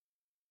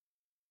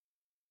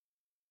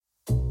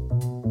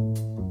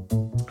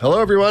Hello,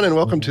 everyone, and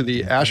welcome to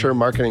the Asher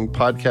Marketing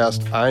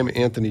Podcast. I'm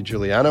Anthony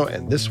Giuliano,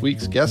 and this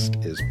week's guest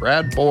is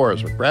Brad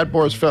Bors with Brad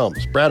Bors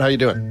Films. Brad, how you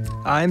doing?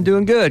 I'm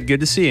doing good. Good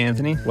to see you,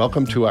 Anthony.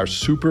 Welcome to our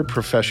super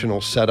professional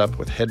setup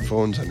with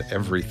headphones and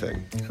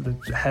everything.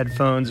 The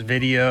headphones,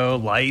 video,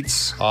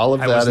 lights. All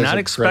of that. I was not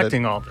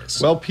expecting all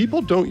this. Well,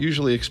 people don't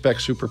usually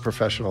expect super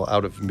professional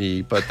out of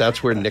me, but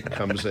that's where Nick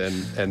comes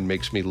in and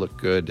makes me look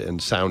good and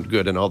sound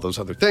good and all those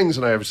other things,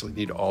 and I obviously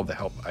need all the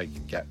help I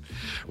can get.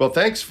 Well,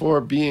 thanks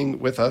for being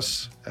with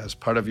us as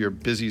part of your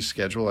busy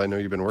schedule. I know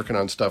you've been working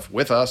on stuff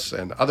with us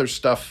and other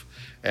stuff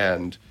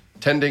and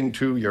tending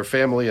to your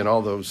family and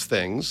all those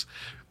things.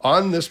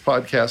 On this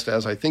podcast,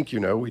 as I think you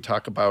know, we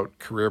talk about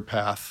career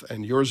path,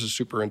 and yours is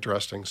super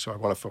interesting, so I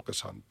want to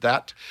focus on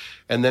that.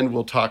 And then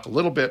we'll talk a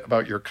little bit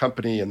about your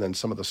company and then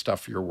some of the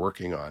stuff you're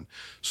working on.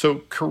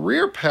 So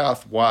career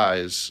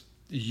path-wise,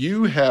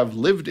 you have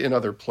lived in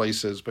other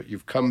places, but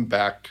you've come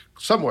back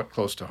somewhat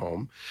close to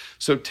home.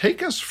 So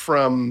take us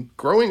from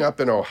growing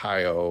up in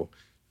Ohio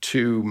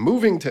to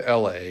moving to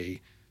LA,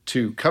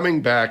 to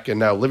coming back and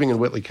now living in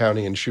Whitley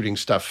County and shooting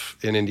stuff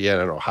in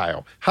Indiana and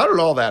Ohio. How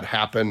did all that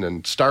happen?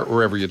 And start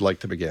wherever you'd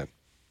like to begin.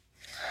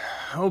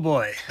 Oh,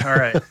 boy. All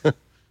right.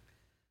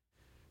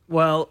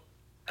 Well,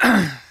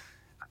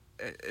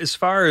 as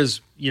far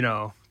as,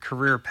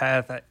 career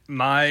path,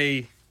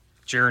 my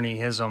journey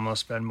has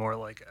almost been more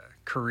like a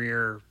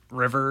career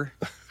river.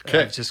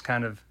 Okay. I've just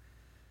kind of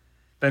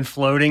been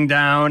floating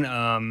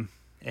down,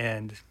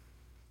 and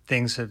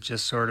things have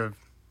just sort of,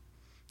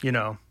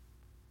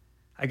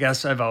 I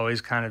guess I've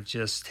always kind of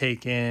just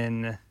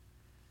taken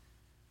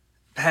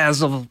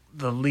paths of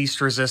the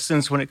least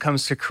resistance when it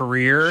comes to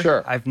career.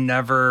 Sure. I've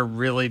never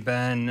really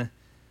been,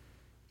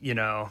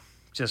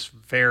 just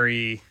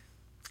very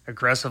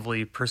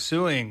aggressively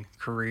pursuing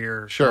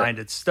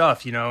career-minded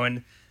stuff,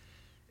 and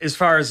as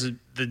far as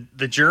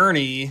the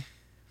journey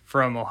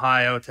from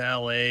Ohio to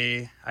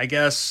LA, I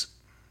guess,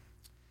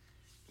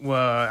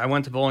 well, I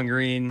went to Bowling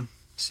Green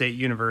State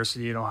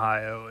University in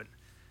Ohio, and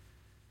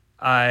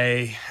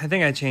I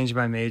think I changed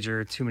my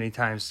major too many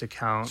times to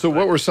count. So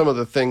what were some of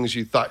the things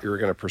you thought you were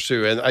going to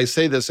pursue? And I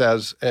say this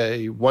as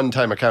a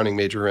one-time accounting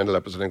major who ended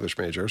up as an English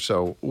major.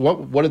 So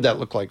what did that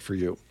look like for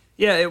you?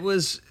 Yeah, it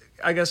was,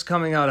 I guess,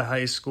 coming out of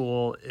high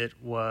school, it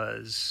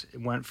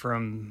went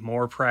from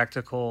more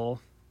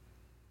practical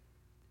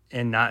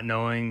and not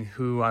knowing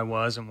who I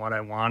was and what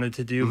I wanted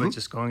to do, but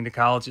just going to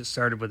college. It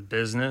started with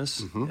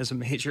business as a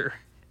major.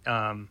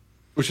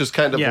 Which is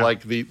kind of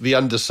like the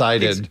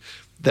undecided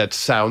that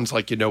sounds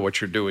like you know what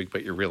you're doing,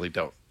 but you really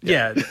don't.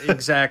 Yeah,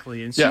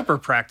 exactly. And super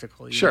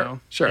practical, you know?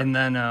 Sure. And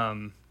then,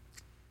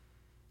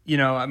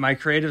 my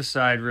creative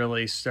side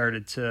really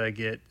started to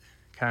get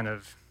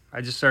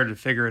I just started to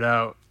figure it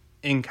out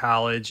in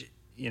college,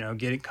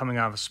 coming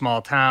out of a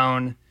small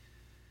town.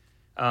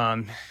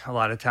 A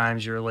lot of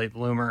times you're a late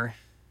bloomer,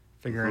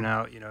 figuring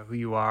out, who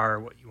you are,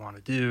 what you want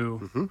to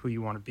do, who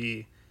you want to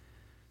be.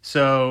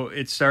 So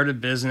it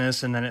started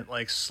business, and then it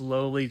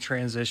slowly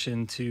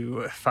transitioned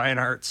to fine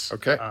arts.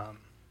 Okay.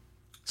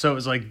 So it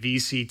was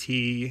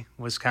VCT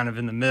was kind of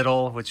in the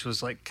middle, which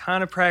was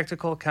kind of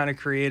practical, kind of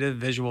creative,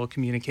 visual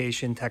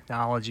communication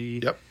technology.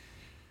 Yep.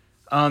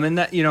 And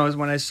that, is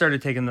when I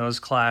started taking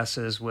those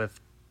classes with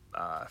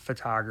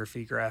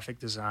photography, graphic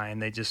design,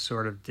 they just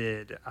sort of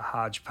did a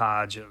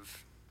hodgepodge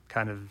of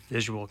kind of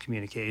visual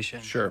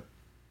communication. Sure.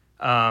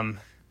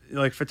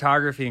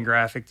 Photography and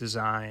graphic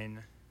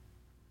design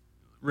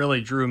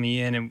really drew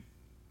me in, and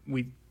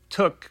we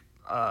took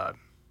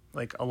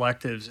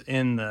electives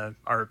in the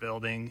art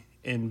building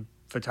in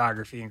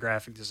photography and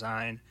graphic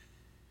design.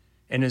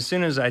 And as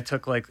soon as I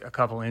took a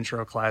couple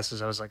intro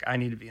classes, I was like, I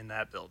need to be in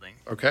that building.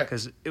 Okay.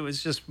 Because it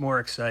was just more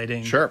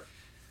exciting. Sure.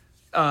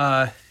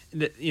 There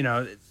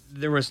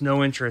was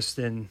no interest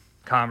in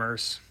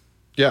commerce.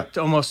 Yeah.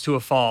 Almost to a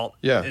fault.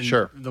 Yeah,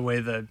 sure. The way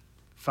the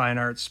fine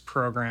arts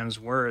programs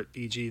were at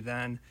BG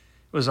then,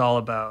 it was all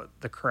about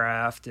the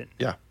craft and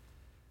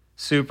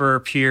super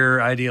pure,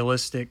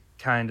 idealistic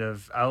kind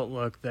of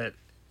outlook that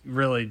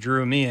really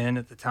drew me in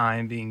at the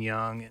time, being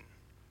young. And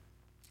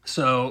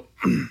so,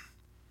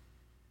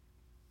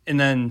 and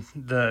then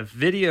the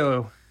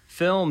video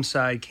film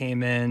side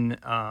came in.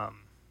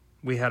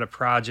 We had a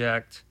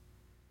project,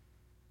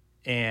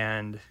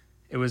 and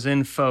it was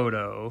in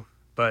photo,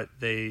 but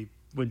they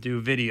would do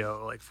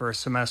video for a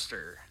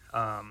semester.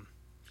 And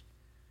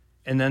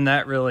then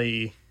that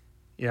really,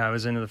 I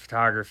was into the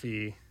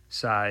photography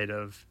side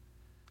of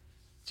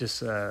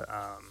just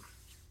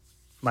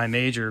my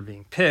major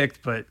being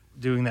picked, but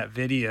doing that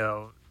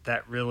video,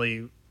 that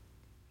really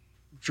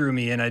drew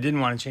me in. I didn't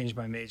want to change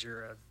my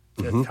major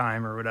at the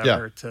time or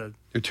whatever to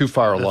you're too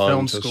far the along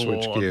film to school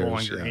switch gears. Of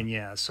Bowling Green.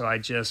 Yeah. So I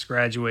just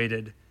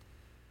graduated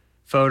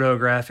photo,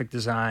 graphic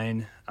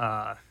design,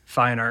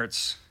 fine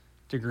arts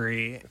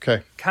degree.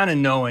 Okay. Kind of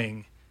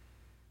knowing,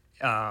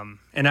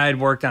 and I had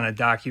worked on a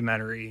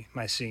documentary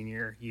my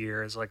senior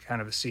year as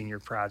kind of a senior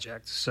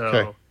project.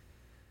 So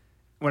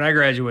when I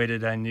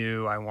graduated, I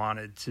knew I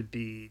wanted to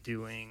be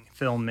doing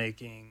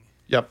filmmaking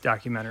Yep.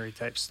 documentary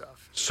type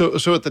stuff. So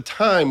at the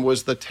time,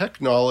 was the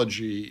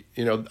technology,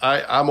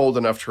 I'm old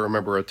enough to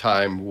remember a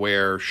time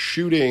where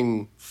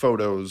shooting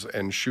photos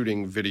and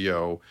shooting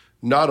video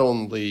not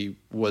only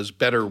was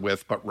better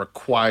with, but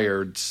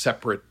required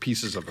separate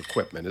pieces of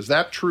equipment. Is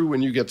that true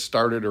when you get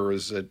started, or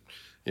is it,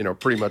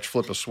 pretty much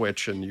flip a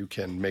switch and you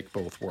can make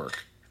both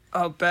work?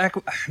 Oh,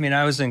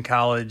 I was in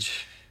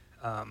college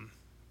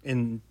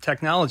in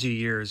technology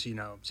years,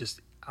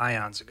 just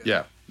eons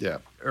ago. Yeah.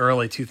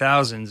 Early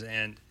 2000s,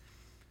 and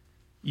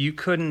you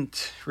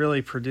couldn't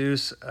really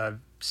produce a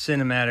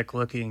cinematic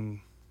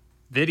looking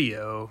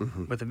video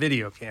with a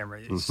video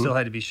camera. It still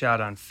had to be shot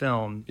on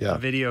film. Yeah.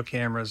 Video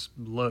cameras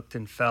looked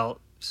and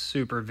felt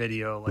super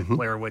video, like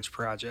Blair Witch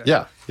Project.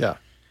 Yeah.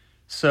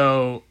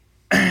 So,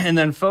 and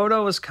then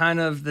photo was kind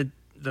of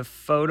the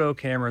photo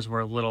cameras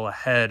were a little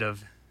ahead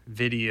of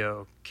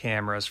video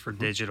cameras for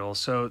digital.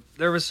 So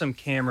there was some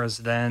cameras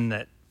then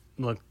that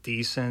looked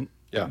decent.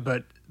 Yeah.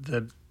 But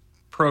the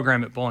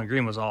program at Bowling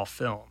Green was all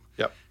film.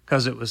 Yep.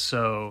 Because it was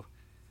so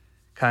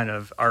kind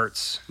of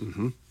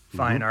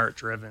fine art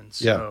driven.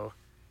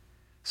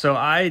 So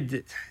I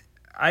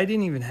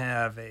didn't even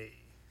have a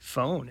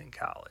phone in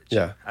college.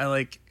 Yeah.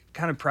 I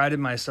kind of prided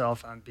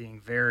myself on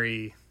being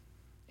very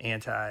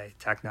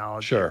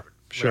anti-technology. Sure.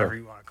 Whatever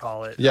you want to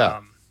call it.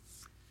 Yeah.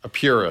 A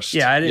purist.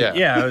 Yeah, I didn't.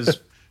 Yeah, I was.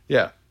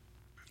 Yeah.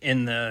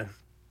 In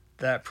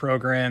that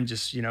program,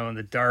 just in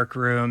the dark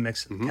room,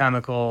 mixing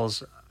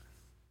chemicals.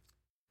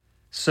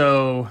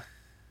 So,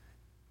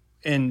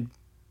 in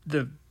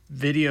the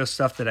video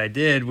stuff that I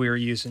did, we were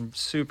using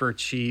super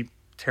cheap,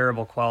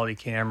 terrible quality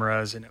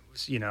cameras, and it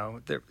was,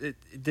 it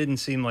didn't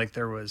seem like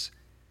there was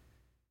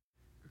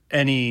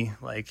any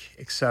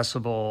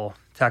accessible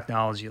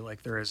technology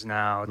like there is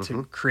now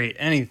to create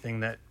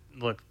anything that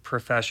looked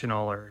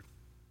professional or,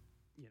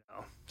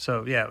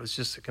 So yeah, it was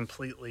just a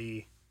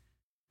completely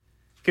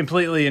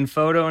in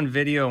photo and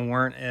video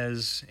weren't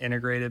as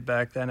integrated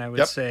back then, I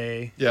would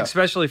say. Yeah.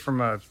 Especially from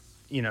a,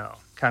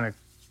 kind of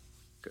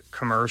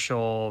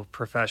commercial,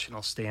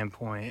 professional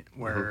standpoint,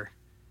 where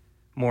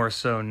more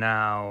so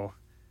now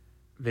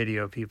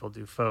video people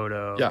do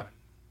photo,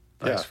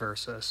 vice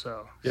versa.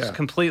 So it's a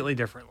completely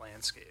different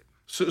landscape.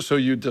 So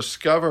you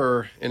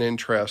discover an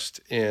interest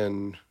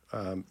in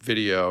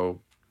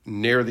video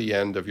near the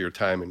end of your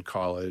time in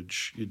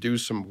college. You do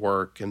some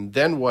work, and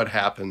then what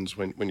happens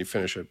when you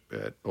finish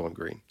at Bowling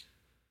Green?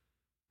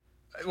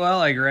 Well,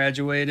 I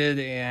graduated,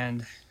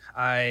 and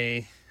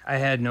I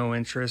had no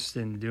interest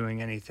in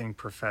doing anything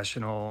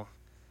professional.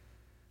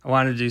 I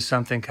wanted to do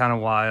something kind of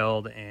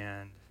wild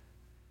and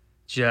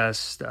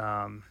just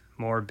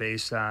more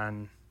based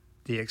on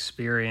the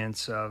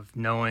experience of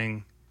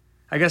knowing.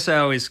 I guess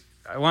I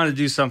wanted to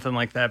do something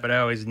like that, but I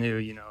always knew,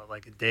 a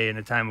day and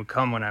a time would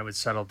come when I would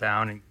settle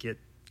down and get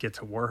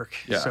to work,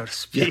 so to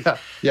speak.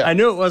 Yeah. I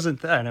knew it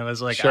wasn't then. I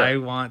was like, Sure. I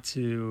want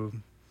to,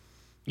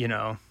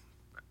 I'm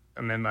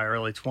in my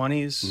early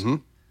 20s.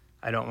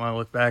 I don't want to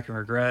look back and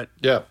regret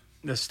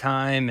this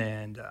time.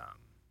 And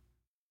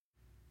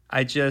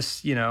I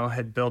just,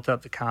 had built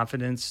up the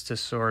confidence to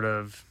sort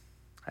of,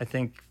 I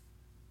think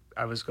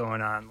I was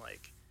going on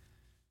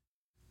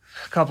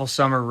a couple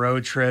summer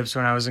road trips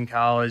when I was in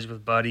college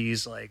with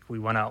buddies. We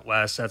went out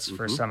west. That's the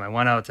first time I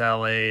went out to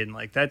LA, and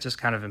that just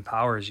kind of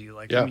empowers you.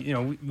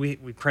 We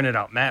printed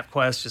out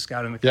MapQuest, just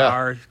got in the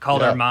car,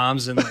 called our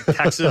moms in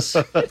Texas,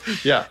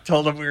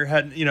 told them we were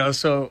heading,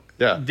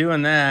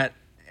 doing that.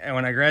 And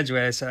when I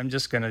graduated, I said, I'm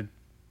just going to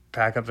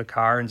pack up the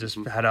car and just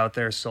head out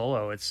there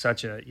solo. It's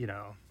such a,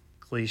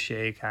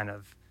 cliche kind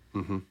of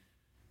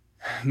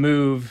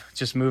move,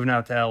 just moving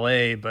out to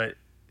LA. But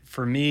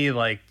for me,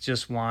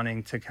 just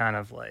wanting to kind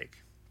of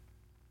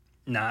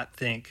not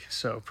think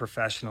so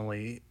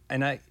professionally.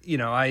 And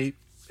I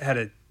had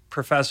a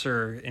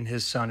professor and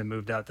his son had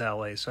moved out to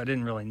LA, so I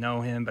didn't really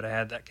know him, but I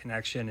had that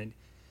connection. And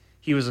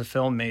he was a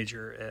film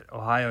major at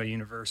Ohio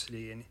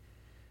University. And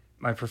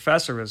my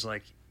professor was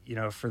like,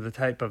 for the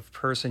type of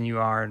person you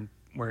are and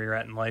where you're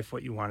at in life,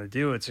 what you want to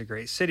do, it's a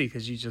great city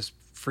because you just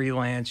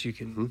freelance. You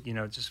can,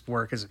 just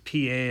work as a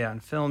PA on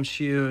film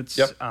shoots.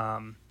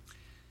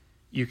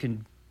 You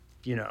can,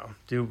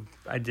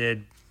 I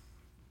did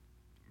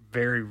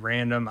very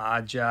random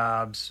odd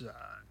jobs.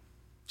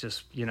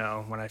 Just,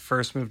 when I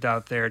first moved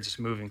out there, just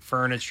moving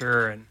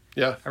furniture. And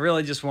I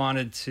really just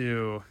wanted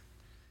to,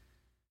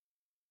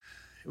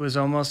 it was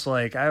almost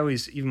like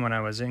even when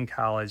I was in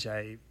college,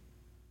 I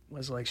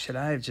was like, should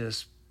I have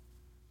just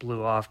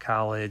blew off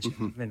college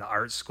in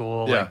art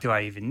school? Do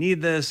I even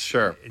need this?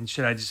 Sure. And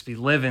should I just be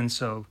living?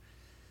 So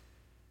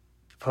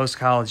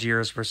post-college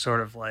years were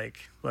sort of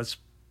let's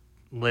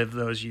live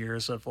those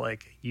years of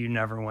you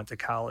never went to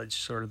college,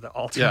 sort of the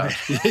ultimate.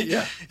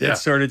 And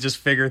sort of just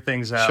figure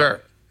things out. Sure.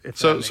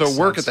 So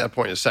work sense. At that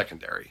point is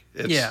secondary.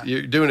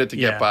 You're doing it to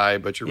get by,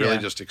 but you're really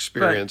just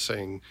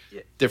experiencing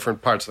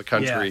different parts of the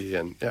country.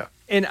 And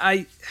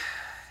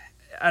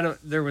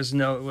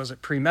it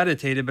wasn't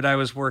premeditated, but I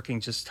was working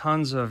just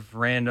tons of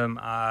random,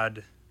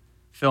 odd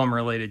film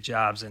related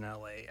jobs in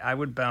LA. I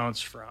would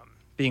bounce from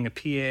being a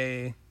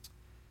PA,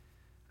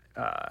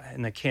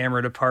 in the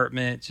camera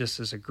department just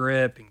as a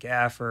grip and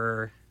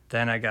gaffer.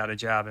 Then I got a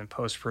job in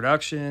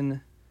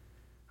post-production.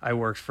 I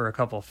worked for a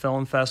couple of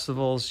film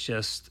festivals,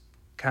 just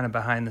kind of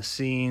behind the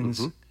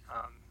scenes.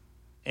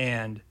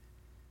 And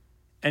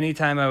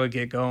anytime I would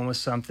get going with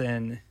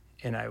something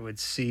and I would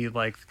see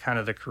like kind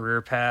of the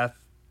career path,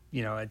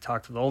 you know, I'd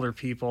talk to the older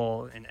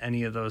people in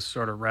any of those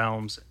sort of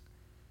realms.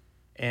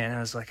 And I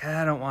was like,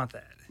 I don't want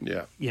that.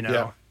 Yeah. You know?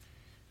 Yeah.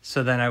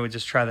 So then I would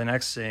just try the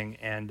next thing.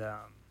 And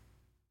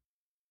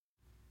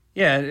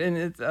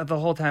the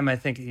whole time I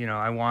think, you know,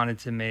 I wanted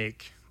to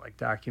make like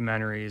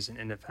documentaries and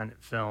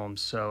independent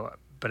films. So,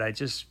 but I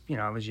just, you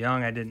know, I was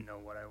young. I didn't know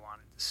what I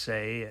wanted to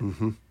say.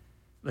 And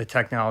the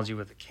technology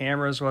with the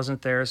cameras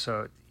wasn't there.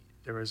 So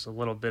there was a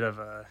little bit of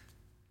a,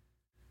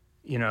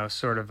 you know,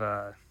 sort of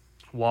a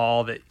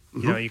wall that,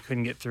 you know, you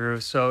couldn't get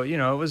through. So, you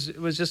know, it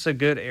was just a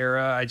good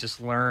era. I just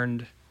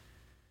learned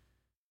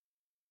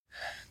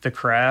the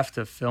craft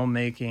of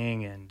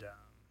filmmaking and,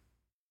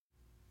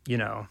 you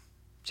know,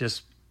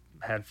 just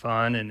had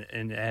fun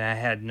and I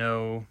had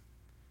no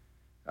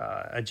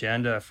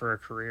agenda for a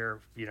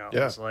career. You know, it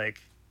was like,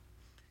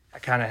 I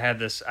kind of had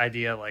this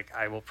idea, like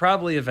I will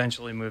probably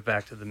eventually move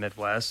back to the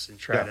Midwest and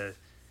try to,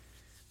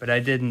 but I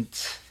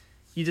didn't,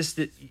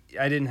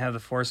 I didn't have the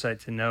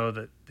foresight to know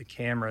that the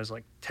cameras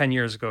like 10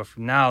 years ago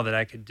from now that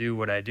I could do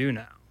what I do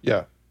now.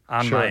 Yeah.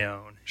 On my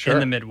own in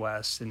the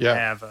Midwest and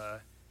have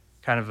a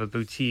kind of a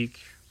boutique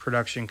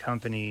production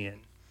company.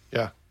 And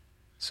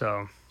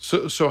so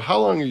how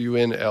long are you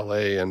in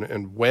LA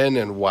and when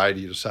and why do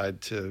you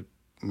decide to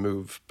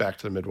move back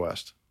to the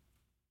Midwest?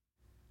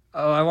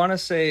 Oh, I want to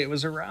say it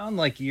was around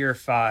like year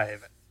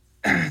 5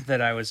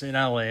 that I was in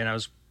LA,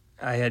 and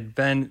I had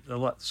been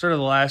sort of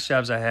the last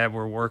jobs I had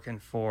were working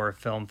for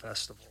film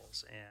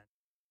festivals,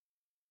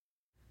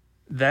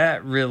 and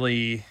that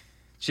really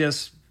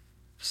just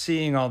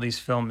seeing all these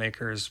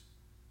filmmakers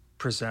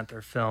present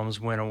their films,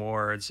 win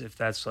awards, if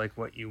that's like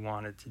what you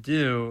wanted to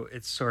do,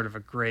 it's sort of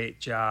a great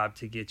job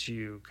to get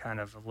you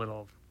kind of a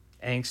little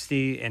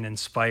angsty and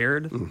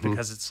inspired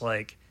because it's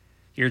like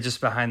you're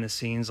just behind the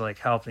scenes, like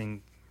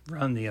helping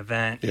run the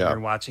event. And you're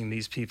watching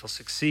these people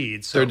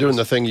succeed. So they're doing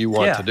the thing you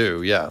want to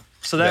do. Yeah.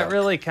 So that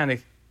really kind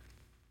of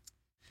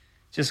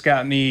just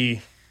got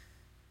me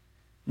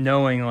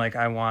knowing like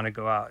I want to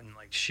go out and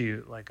like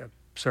shoot like a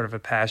sort of a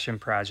passion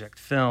project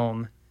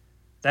film.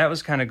 That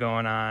was kind of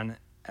going on.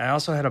 I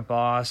also had a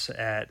boss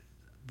at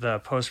the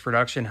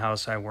post-production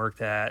house I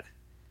worked at.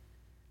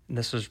 And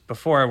this was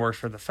before I worked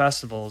for the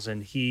festivals,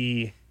 and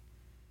he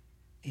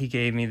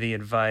gave me the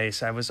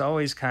advice. I was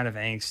always kind of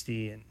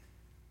angsty and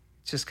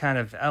just kind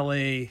of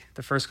LA,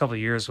 the first couple of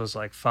years was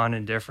like fun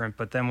and different.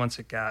 But then once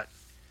it got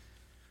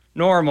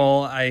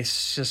normal, I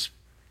just,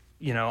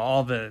 you know,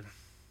 all the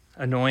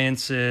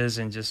annoyances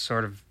and just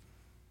sort of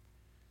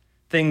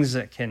things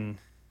that can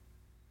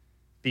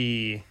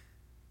be,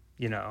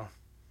 you know,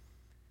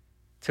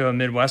 to a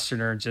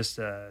Midwesterner, just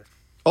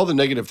all the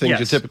negative things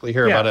you typically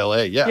hear about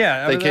LA.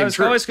 I was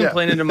always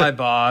complaining to my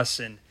boss,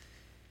 and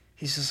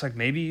he's just like,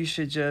 maybe you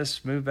should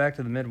just move back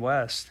to the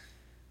Midwest.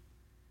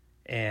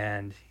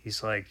 And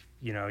he's like,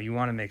 you know, you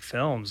want to make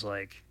films,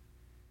 like,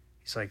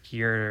 he's like,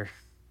 you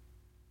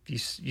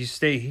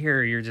stay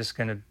here, you're just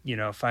gonna, you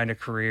know, find a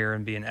career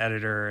and be an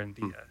editor and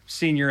be a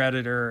senior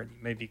editor, and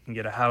maybe you can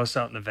get a house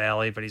out in the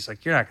valley. But he's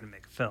like, you're not gonna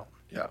make a film.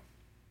 Yeah.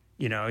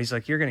 You know, he's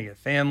like, you're gonna get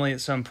family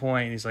at some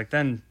point. And he's like,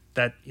 then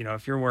that, you know,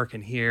 if you're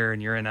working here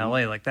and you're in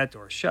LA, like that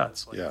door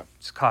shuts. Like,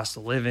 it's cost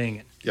of living.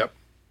 And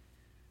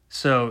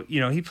so, you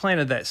know, he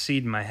planted that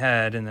seed in my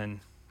head, and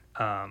then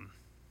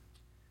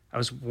I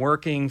was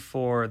working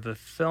for the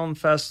film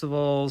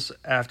festivals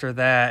after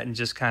that, and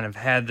just kind of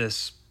had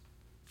this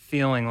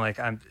feeling like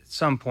I'm at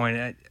some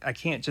point I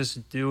can't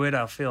just do it.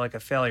 I'll feel like a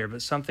failure,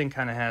 but something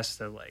kind of has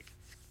to like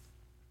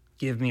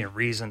give me a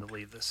reason to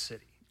leave this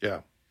city.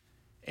 Yeah.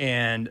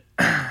 And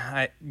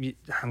I'm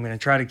going to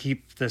try to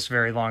keep this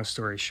very long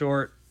story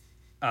short.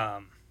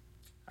 I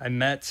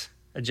met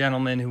a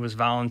gentleman who was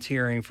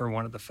volunteering for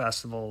one of the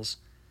festivals,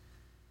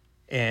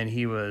 and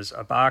he was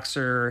a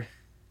boxer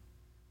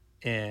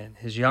in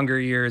his younger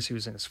years. He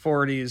was in his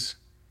 40s.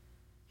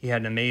 He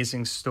had an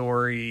amazing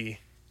story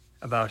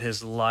about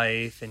his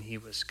life, and he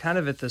was kind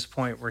of at this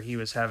point where he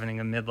was having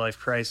a midlife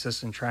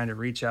crisis and trying to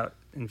reach out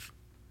and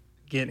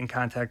get in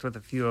contact with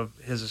a few of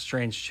his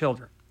estranged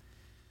children.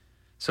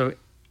 So,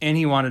 and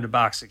he wanted to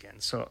box again.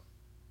 So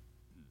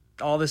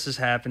all this is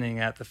happening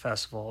at the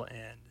festival,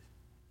 and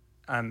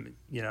I'm,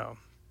 you know,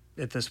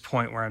 at this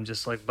point where I'm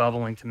just like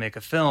bubbling to make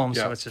a film.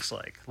 So it's just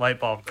like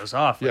light bulb goes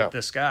off. Like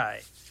this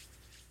guy,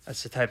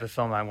 that's the type of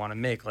film I want to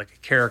make, like a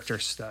character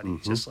study,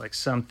 just like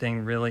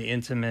something really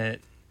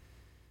intimate,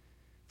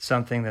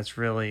 something that's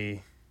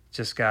really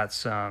just got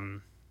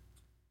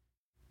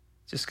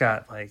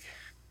like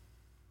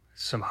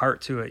some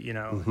heart to it, you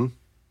know?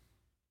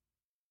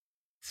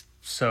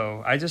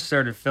 So I just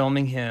started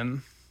filming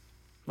him,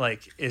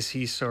 like, as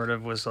he sort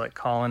of was like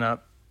calling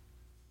up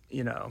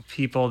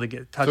people to get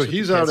in touch So with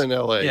he's the out kids. in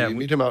L.A. Yeah, You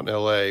meet him out in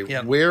L.A.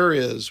 Yeah. Where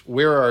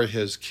are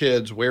his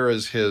kids? Where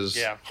is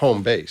his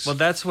home base? Well,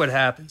 that's what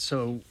happened.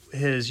 So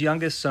his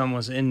youngest son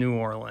was in New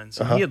Orleans.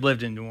 And Uh-huh. he had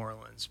lived in New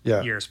Orleans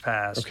years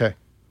past. Okay.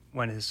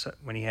 When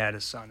he had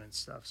his son and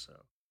stuff. So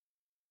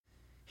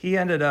he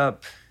ended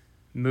up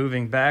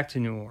moving back to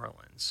New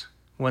Orleans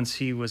once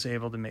he was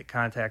able to make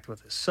contact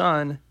with his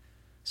son.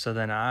 So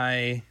then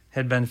I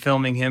had been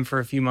filming him for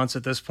a few months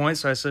at this point.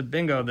 So I said,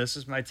 bingo, this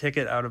is my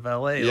ticket out of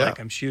LA. Yeah. Like,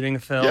 I'm shooting a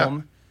film.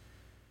 Yeah.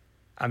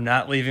 I'm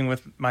not leaving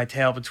with my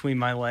tail between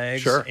my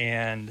legs. Sure.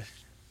 And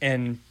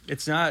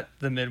it's not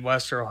the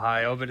Midwest or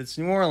Ohio, but it's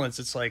New Orleans.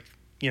 It's like,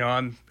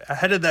 I'm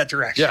headed that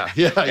direction. Yeah.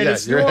 You're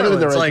headed in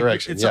the right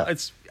direction.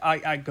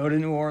 I go to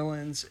New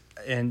Orleans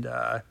and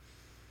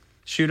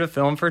shoot a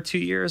film for 2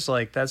 years.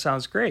 Like, that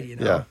sounds great,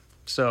 Yeah.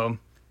 So,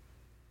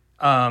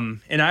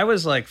 and I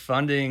was like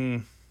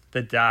funding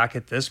the doc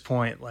at this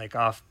point, like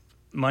off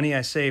money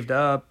I saved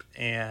up.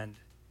 And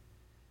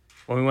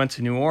when we went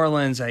to New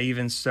Orleans, I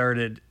even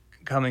started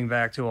coming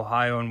back to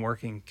Ohio and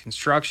working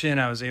construction.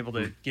 I was able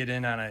to get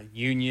in on a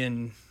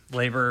union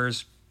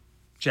laborer's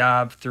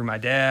job through my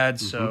dad.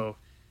 Mm-hmm. So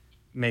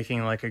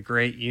making like a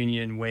great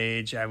union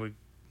wage, I would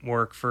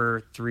work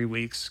for 3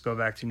 weeks, go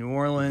back to New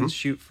Orleans,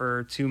 shoot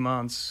for 2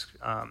 months.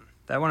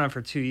 That went on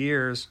for 2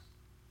 years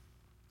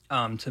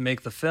to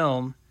make the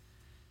film.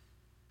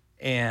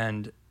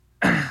 And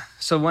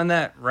so when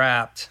that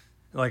wrapped,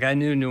 like, I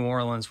knew New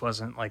Orleans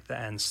wasn't like the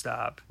end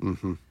stop.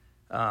 Mm-hmm.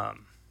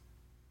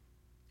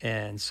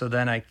 And so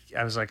then I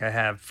was like, I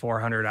have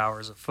 400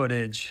 hours of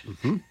footage.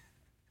 Mm-hmm.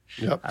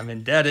 Yep. I'm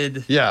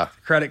indebted. Yeah.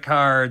 Credit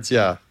cards.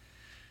 Yeah.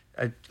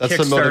 That's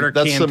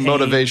the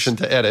motivation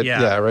to edit.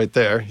 Yeah, right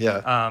there.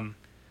 Yeah.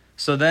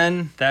 So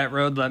then that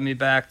road led me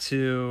back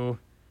to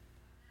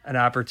an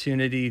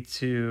opportunity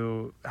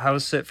to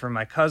house sit for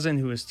my cousin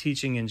who was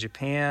teaching in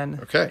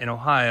Japan, in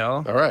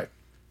Ohio. All right.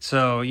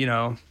 So,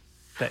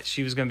 that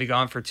she was going to be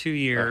gone for 2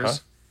 years. Uh-huh.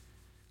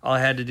 All I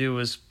had to do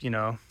was,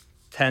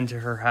 tend to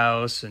her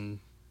house and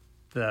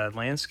the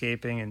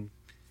landscaping and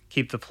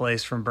keep the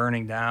place from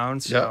burning down.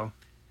 So,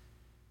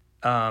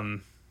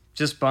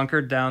 just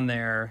bunkered down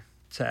there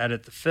to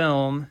edit the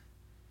film.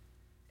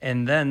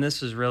 And then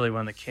this is really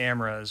when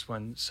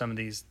when some of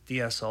these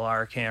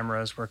DSLR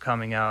cameras were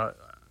coming out,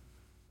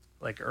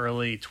 like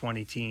early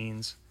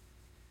 20-teens.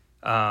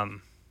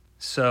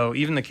 So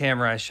even the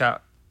camera I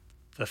shot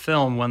the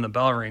film when the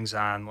bell rings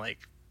on, like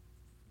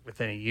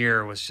within a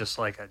year, was just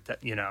like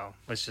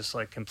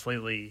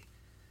completely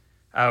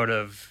out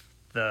of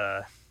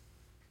the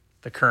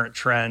current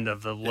trend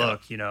of the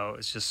look.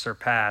 It's just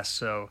surpassed.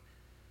 So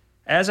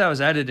as I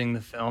was editing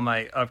the film,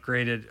 I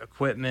upgraded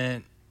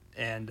equipment,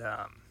 and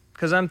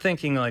because I'm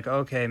thinking like,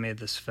 okay, I made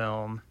this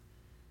film.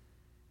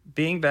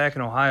 Being back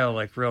in Ohio,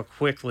 like, real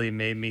quickly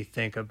made me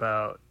think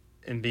about,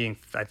 and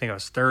I think I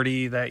was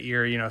 30 that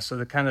year, so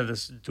the kind of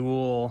this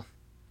dual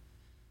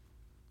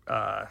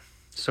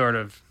sort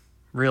of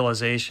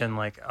realization,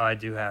 like, oh, I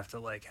do have to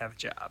like have a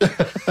job.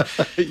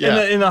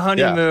 In the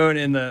honeymoon,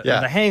 in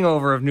the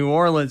hangover of New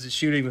Orleans and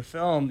shooting the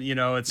film,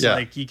 it's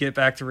like you get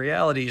back to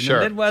reality. And the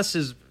Midwest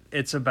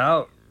it's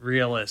about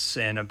realists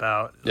and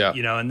about,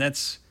 and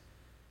that's,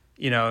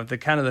 the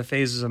kind of the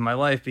phases of my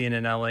life being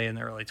in LA in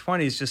the early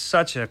 20s, just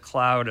such a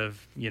cloud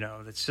of,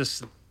 it's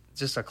just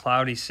a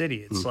cloudy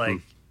city. It's like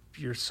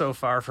you're so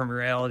far from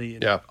reality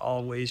in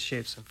all ways,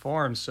 shapes, and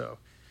forms. So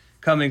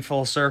coming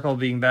full circle,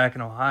 being back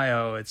in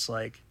Ohio, it's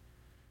like,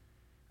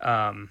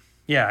 I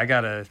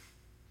got to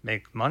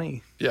make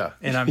money. Yeah.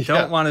 And I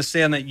don't want to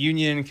stay on that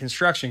union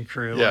construction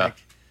crew.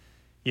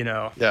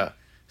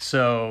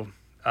 So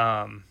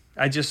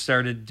I just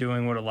started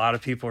doing what a lot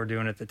of people were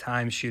doing at the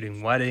time,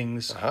 shooting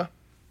weddings. Uh-huh.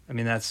 I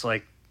mean, that's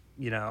like,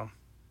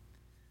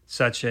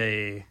 such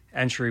a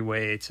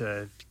entryway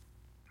to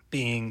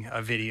being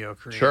a video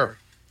creator.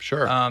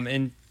 Sure.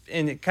 And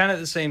kind of at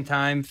the same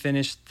time,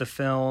 finished the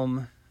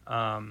film,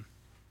 and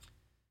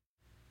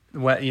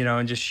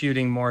just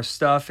shooting more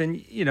stuff.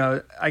 And,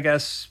 I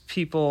guess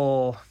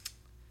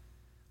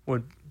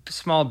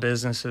small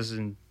businesses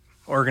and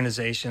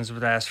organizations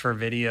would ask for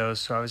videos.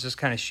 So I was just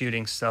kind of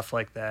shooting stuff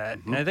like that.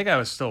 Mm-hmm. And I think I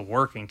was still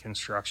working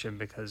construction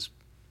because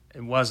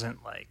it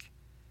wasn't like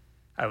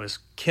I was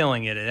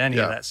killing it at any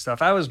of that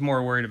stuff. I was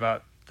more worried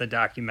about the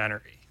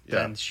documentary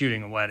than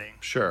shooting a wedding.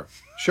 Sure.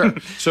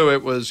 So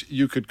it was,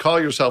 you could call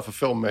yourself a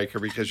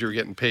filmmaker because you were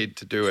getting paid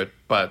to do it,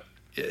 but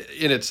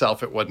in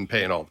itself, it wasn't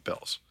paying all the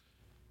bills.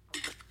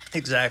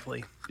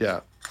 Exactly.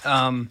 Yeah.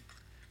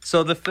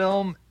 So the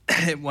film,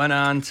 it went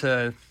on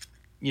to,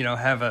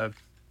 have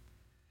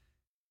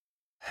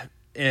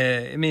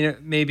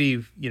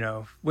maybe,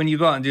 when you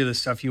go out and do this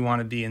stuff, you want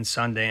to be in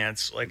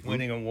Sundance, like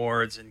winning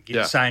awards and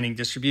signing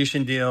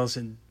distribution deals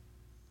and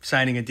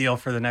signing a deal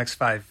for the next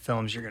 5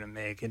 films you're going to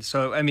make. And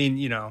so,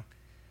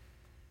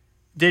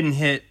 didn't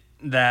hit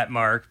that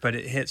mark, but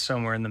it hit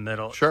somewhere in the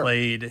middle. Sure. It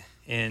played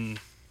in,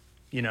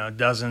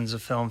 dozens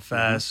of film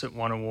fests. It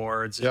won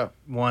awards. It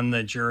won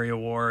the jury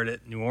award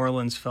at New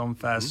Orleans Film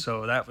Fest.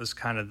 So that was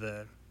kind of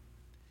the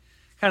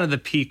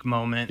peak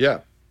moment.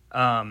 Yeah.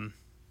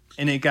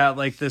 And it got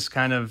like this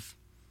kind of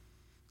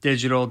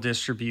digital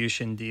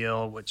distribution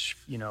deal, which,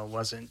 you know,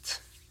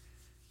 wasn't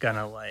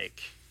gonna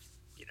like,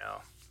 you know,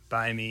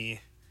 buy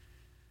me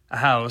a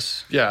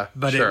house. Yeah.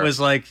 But sure. it was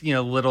like, you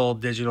know, little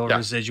digital Yeah.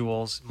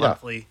 residuals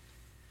monthly.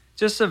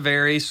 Just a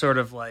very sort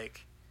of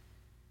like,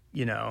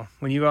 you know,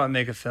 when you go out and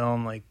make a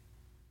film, like,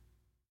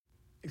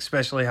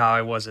 especially how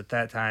I was at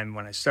that time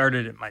when I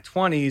started in my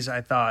 20s, I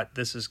thought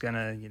this is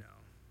gonna, you know,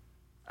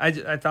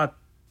 I thought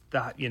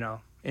that, you know,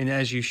 and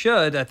as you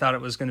should, I thought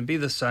it was going to be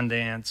the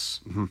Sundance,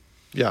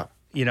 Yeah.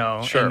 you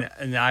know, Sure.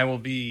 and I will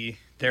be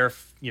there,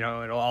 you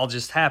know, it'll all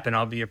just happen.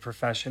 I'll be a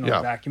professional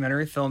Yeah.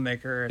 documentary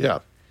filmmaker. And,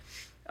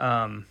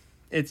 Yeah.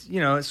 it's,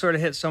 you know, it sort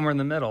of hit somewhere in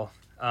the middle.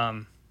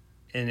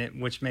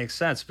 Which makes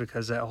sense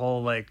because that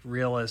whole like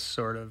realist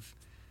sort of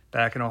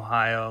back in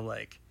Ohio,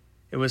 like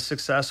it was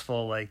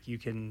successful. Like you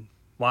can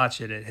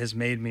watch it. It has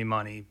made me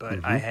money,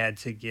 but I had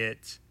to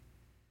get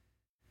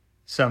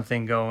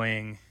something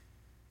going,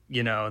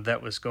 you know,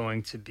 that was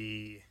going to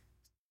be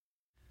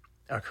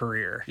a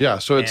career. Yeah.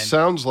 So it And-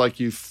 sounds like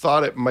you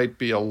thought it might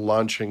be a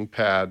launching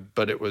pad,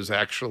 but it was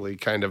actually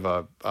kind of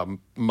a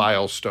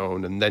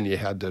milestone, and then you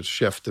had to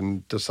shift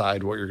and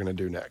decide what you're going to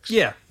do next.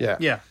 Yeah. Yeah.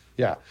 Yeah.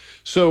 Yeah.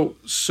 So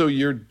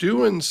you're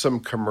doing some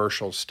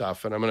commercial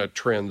stuff, and I'm going to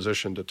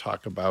transition to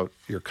talk about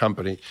your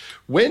company.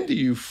 When do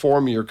you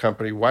form your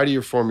company? Why do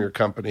you form your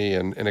company?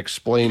 And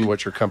explain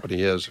what your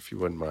company is, if you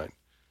wouldn't mind.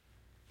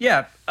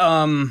 Yeah.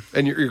 And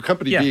your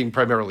company Yeah. being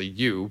primarily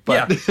you,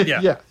 but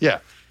Yeah. yeah.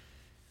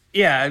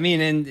 Yeah. I mean,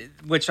 and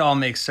which all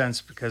makes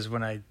sense because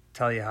when I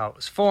tell you how it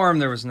was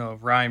formed, there was no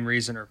rhyme,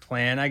 reason, or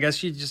plan. I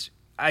guess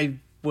I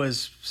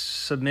was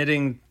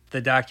submitting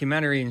the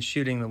documentary and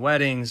shooting the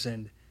weddings,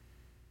 and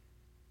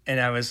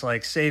I was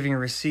like saving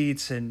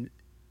receipts, and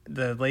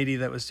the lady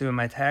that was doing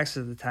my taxes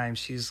at the time,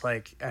 she's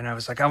like, and I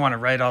was like, I want to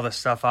write all this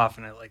stuff off,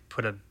 and I like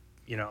put a,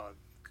 you know, a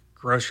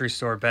grocery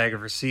store bag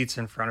of receipts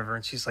in front of her,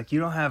 and she's like, you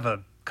don't have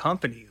a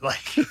company.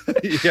 Like,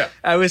 Yeah.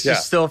 I was Yeah.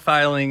 just still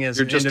filing as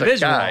You're an just a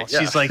individual. guy. Yeah.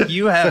 She's like,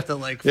 you have to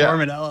like Yeah.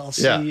 form an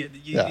LLC.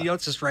 Yeah. You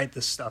don't just write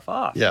this stuff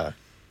off. Yeah.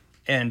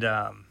 And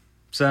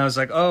so I was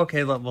like, oh,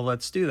 okay, well,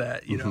 let's do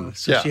that. You know,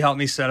 so Yeah. she helped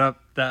me set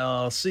up the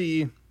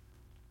LLC,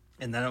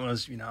 and then it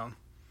was, you know,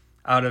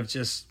 out of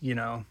just, you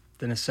know,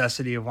 the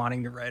necessity of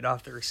wanting to write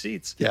off the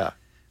receipts, Yeah.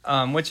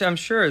 which I'm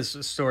sure is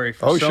a story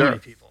for so many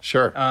people.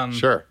 Sure.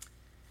 Sure.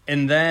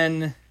 And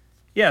then,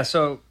 yeah,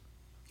 so,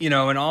 you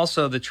know, and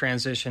also the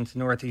transition to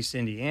Northeast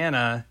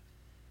Indiana,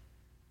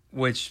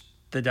 which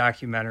the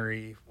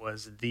documentary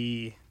was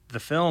the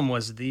film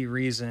was the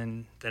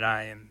reason that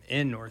I am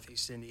in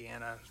Northeast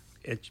Indiana.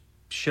 It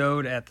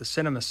showed at the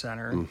Cinema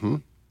Center,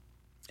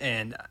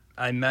 and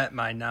I met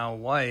my now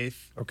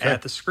wife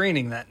at the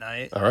screening that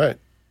night. All right.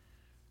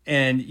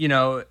 And, you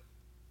know,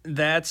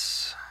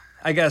 that's,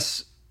 I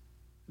guess,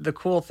 the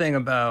cool thing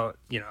about,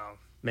 you know,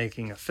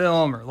 making a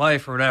film or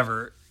life or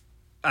whatever.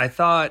 I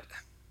thought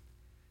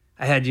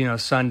I had, you know,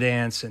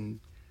 Sundance and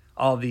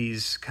all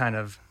these kind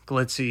of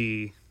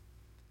glitzy,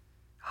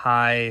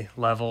 high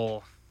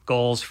level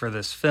goals for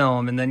this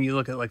film. And then you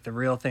look at like the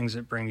real things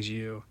it brings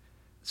you,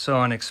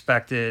 so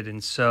unexpected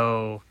and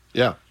so,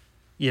 Yeah.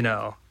 you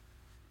know,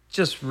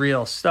 just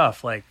real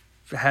stuff like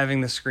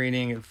having the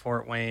screening at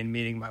Fort Wayne,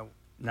 meeting my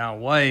now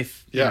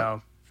wife, Yeah. you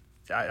know,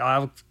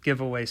 I'll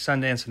give away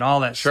Sundance and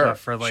all that Sure, stuff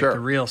for like sure. the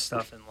real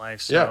stuff in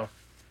life. So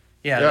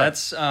yeah, Yeah.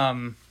 that's,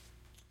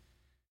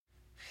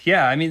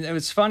 yeah, I mean, it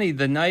was funny.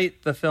 The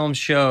night the film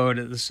showed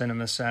at the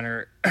Cinema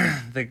Center,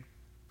 the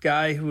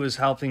guy who was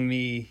helping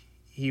me,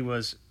 he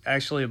was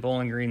actually a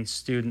Bowling Green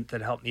student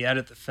that helped me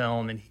edit the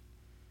film, and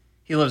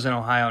he lives in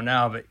Ohio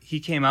now, but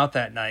he came out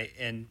that night,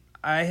 and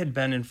I had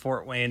been in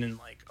Fort Wayne in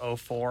like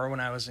 2004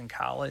 when I was in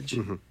college.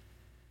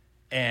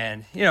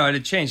 And, you know, it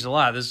had changed a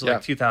lot. This is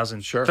like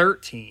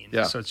 2013.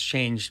 Yeah. So it's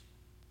changed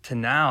to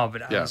now.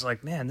 But I Yeah. was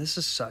like, man, this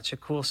is such a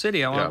cool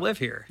city. I want Yeah. to live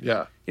here.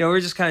 Yeah. You know, we were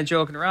just kind of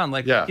joking around.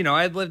 Like, Yeah. you know,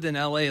 I'd lived in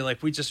LA.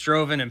 Like, we just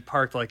drove in and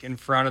parked like in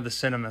front of the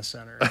Cinema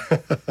Center.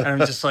 And I'm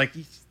just like,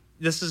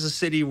 this is a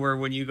city where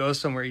when you go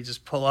somewhere, you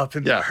just pull up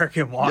and Yeah. park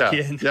and walk Yeah.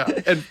 in. Yeah.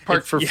 And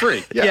park for Yeah.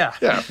 free. Yeah. Yeah.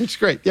 Yeah. It's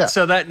great. Yeah.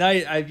 So that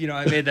night, I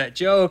made that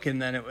joke,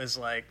 and then it was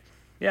like,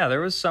 yeah,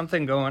 there was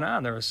something going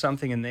on. There was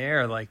something in the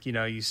air. Like, you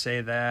know, you say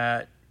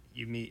that,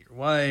 you meet your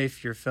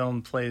wife, your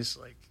film plays,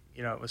 like,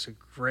 you know, it was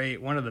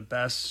one of the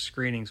best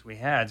screenings we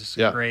had, just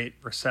a great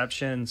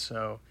reception.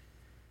 So,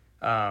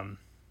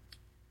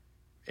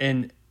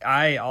 and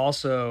I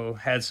also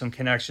had some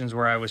connections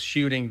where I was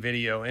shooting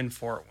video in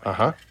Fort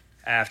Wayne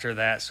after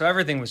that. So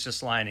everything was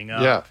just lining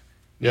up. Yeah.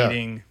 Yeah.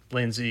 Meeting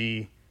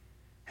Lindsay,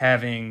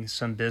 having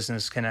some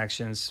business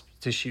connections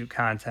to shoot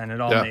content. It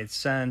all made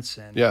sense.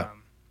 And Yeah.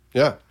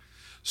 Yeah.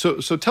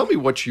 So tell me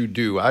what you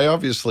do. I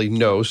obviously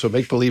know, so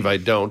make believe I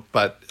don't,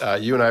 but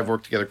you and I have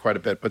worked together quite a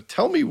bit. But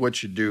tell me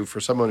what you do for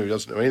someone who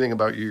doesn't know anything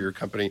about you, your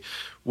company.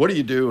 What do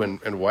you do,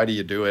 and why do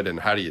you do it, and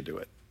how do you do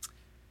it?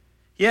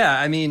 Yeah,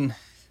 I mean,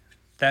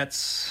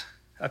 that's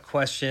a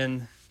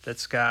question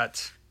that's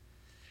got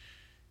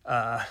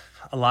a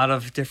lot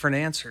of different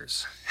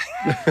answers.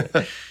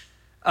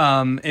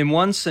 In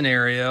one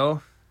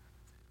scenario,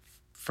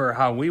 for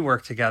how we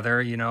work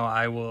together,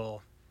 I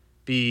will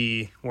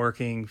be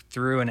working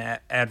through an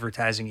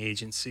advertising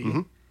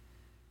agency,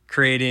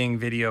 creating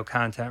video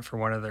content for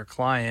one of their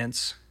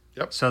clients.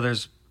 Yep. So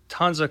there's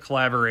tons of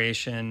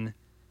collaboration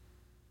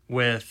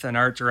with an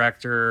art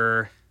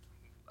director,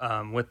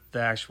 with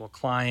the actual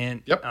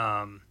client. Yep.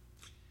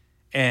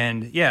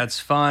 And yeah, it's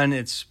fun.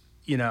 It's,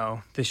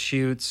 the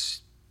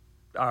shoots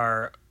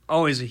are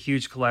always a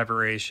huge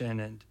collaboration.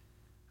 And,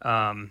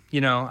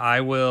 I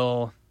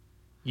will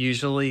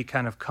usually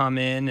kind of come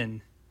in and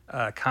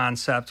a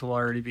concept will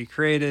already be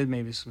created,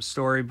 maybe some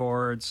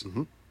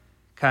storyboards,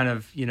 kind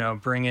of,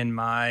 bring in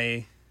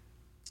my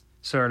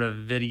sort of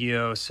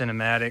video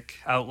cinematic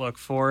outlook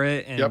for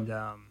it. And,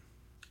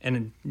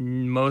 and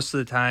most of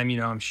the time,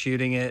 I'm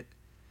shooting it.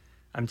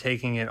 I'm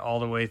taking it all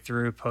the way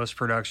through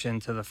post-production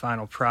to the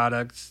final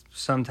product.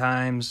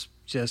 Sometimes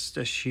just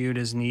a shoot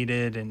is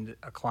needed and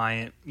a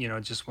client,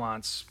 just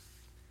wants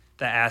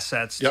the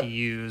assets to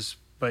use.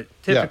 But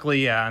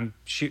typically, I'm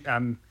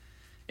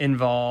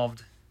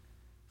involved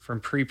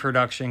from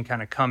pre-production,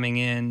 kind of coming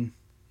in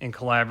and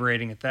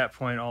collaborating at that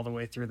point all the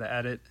way through the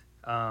edit.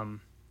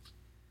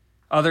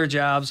 Other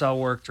jobs, I'll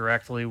work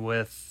directly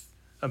with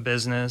a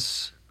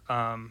business,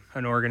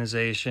 an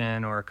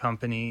organization or a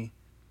company.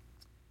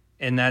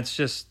 And that's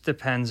just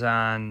depends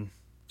on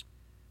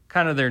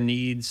kind of their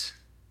needs,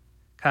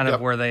 kind of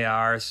where they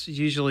are. It's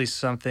usually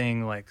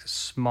something like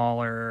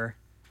smaller,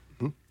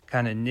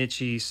 kind of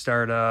niche-y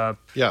startup.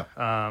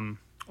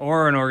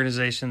 Or an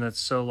organization that's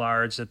so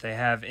large that they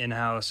have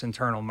in-house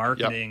internal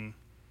marketing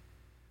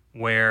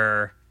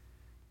where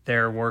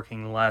they're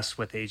working less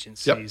with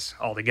agencies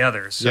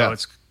altogether. So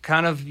it's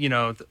kind of,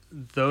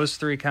 those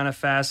three kind of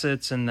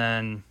facets. And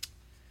then,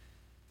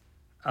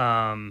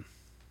 I'm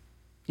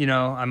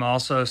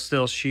also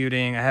still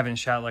shooting. I haven't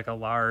shot like a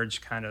large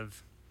kind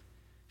of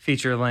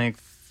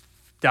feature-length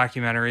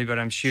documentary, but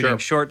I'm shooting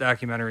short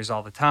documentaries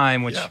all the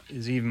time, which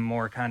is even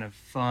more kind of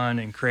fun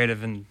and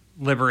creative and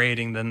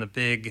liberating than the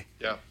big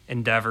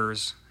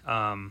endeavors.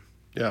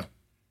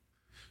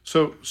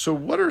 So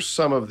what are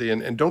some of the,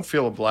 and don't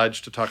feel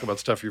obliged to talk about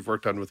stuff you've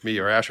worked on with me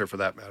or Asher for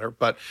that matter,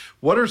 but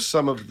what are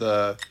some of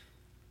the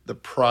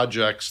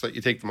projects that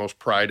you take the most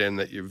pride in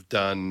that you've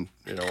done,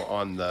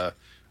 on the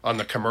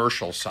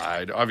commercial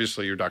side?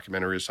 Obviously your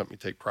documentary is something you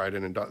take pride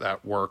in and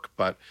that work,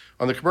 but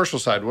on the commercial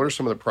side, what are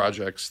some of the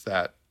projects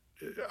that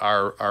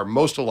are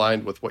most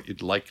aligned with what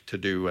you'd like to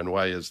do, and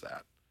why is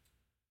that?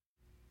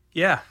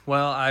 Yeah,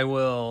 well, I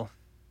will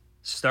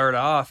start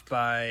off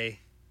by,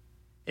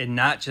 and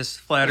not just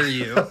flatter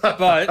you,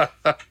 but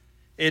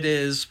it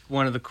is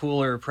one of the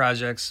cooler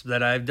projects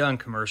that I've done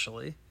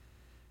commercially.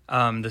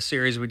 The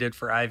series we did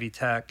for Ivy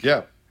Tech.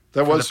 Yeah,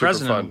 that was super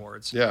President fun.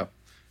 Awards. Yeah,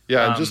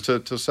 and just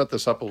to set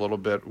this up a little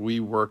bit,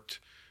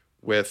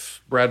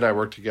 Brad and I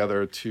worked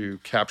together to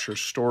capture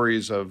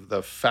stories of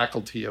the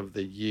faculty of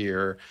the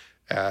year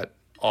at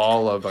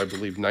all of, I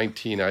believe,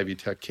 19 Ivy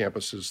Tech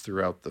campuses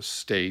throughout the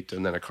state,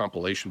 and then a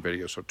compilation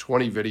video. So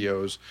 20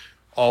 videos,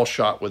 all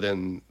shot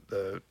within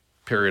the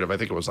period of, I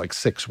think it was like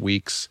 6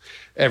 weeks.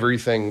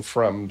 Everything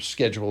from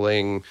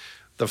scheduling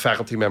the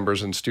faculty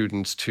members and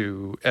students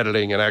to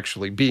editing and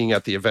actually being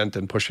at the event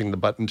and pushing the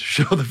button to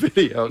show the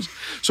videos.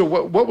 So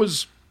what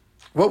was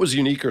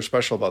unique or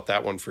special about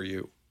that one for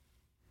you?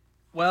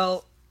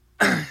 Well,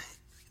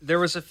 there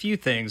was a few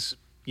things,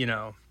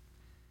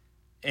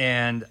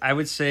 and I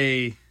would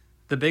say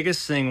the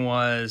biggest thing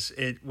was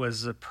it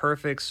was a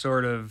perfect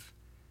sort of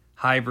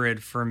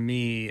hybrid for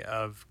me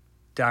of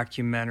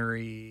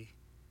documentary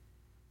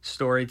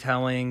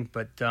storytelling,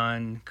 but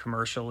done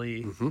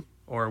commercially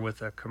or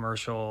with a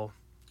commercial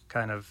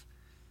kind of,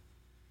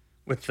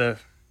 with the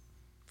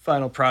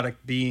final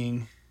product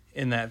being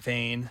in that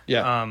vein.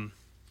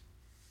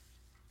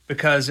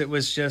 Because it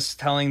was just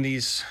telling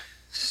these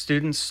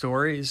students'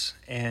 stories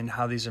and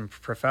how these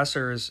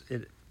professors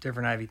at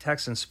different Ivy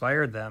Techs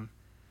inspired them.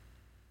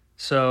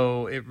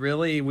 So it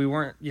really, we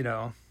weren't,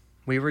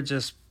 we were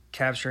just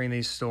capturing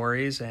these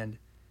stories, and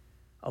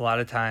a lot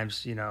of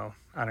times,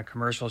 on a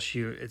commercial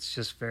shoot, it's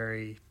just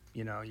very,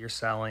 you're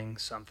selling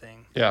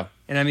something. Yeah.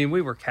 And I mean,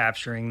 we were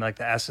capturing like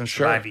the essence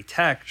of Ivy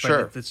Tech,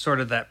 but it's sort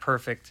of that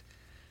perfect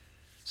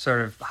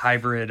sort of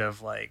hybrid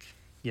of like,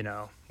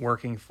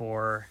 working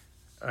for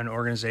an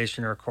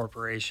organization or a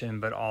corporation,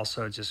 but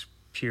also just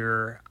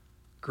pure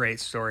great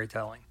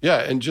storytelling. Yeah,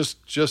 and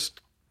just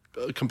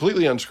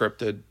completely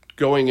unscripted,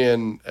 going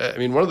in. I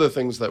mean, one of the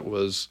things that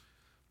was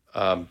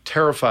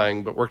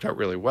terrifying but worked out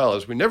really well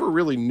is we never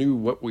really knew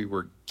what we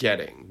were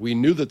getting. We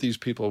knew that these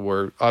people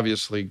were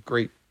obviously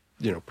great,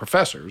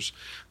 professors,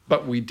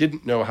 but we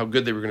didn't know how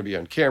good they were going to be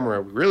on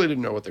camera. We really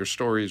didn't know what their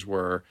stories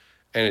were,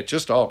 and it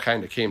just all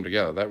kind of came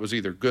together. That was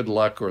either good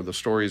luck or the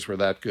stories were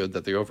that good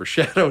that they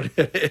overshadowed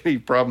any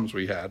problems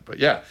we had. But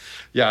yeah,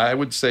 I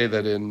would say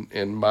that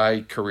in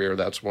my career,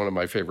 that's one of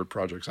my favorite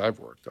projects I've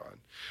worked on.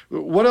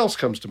 What else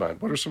comes to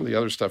mind? What are some of the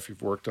other stuff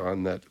you've worked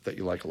on that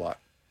you like a lot?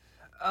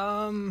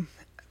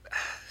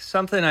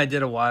 Something I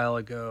did a while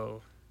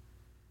ago,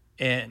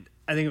 and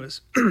I think it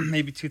was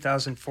maybe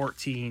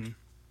 2014.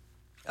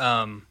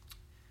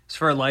 It's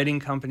for a lighting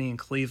company in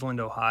Cleveland,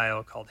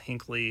 Ohio called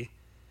Hinckley.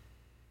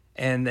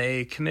 And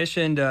they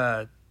commissioned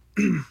a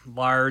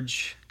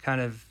large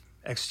kind of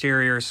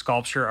exterior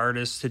sculpture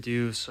artist to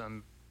do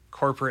some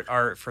corporate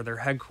art for their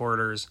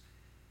headquarters.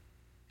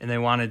 And they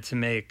wanted to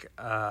make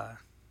a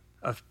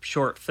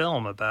short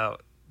film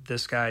about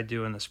this guy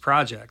doing this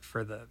project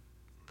for the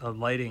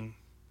lighting.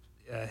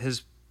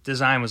 His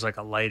design was like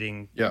a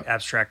lighting,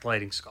 abstract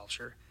lighting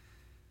sculpture.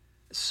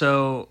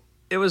 So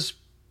it was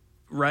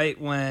right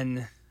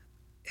when,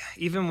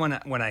 even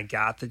when I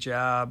got the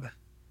job,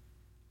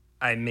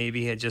 I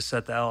maybe had just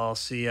set the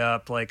LLC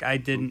up. Like, I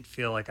didn't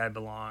feel like I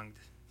belonged.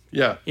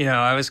 Yeah. You know,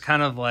 I was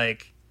kind of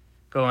like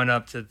going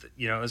up to,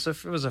 it was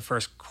a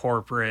first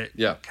corporate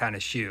kind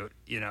of shoot,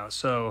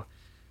 So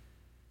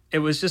it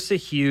was just a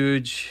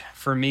huge,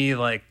 for me,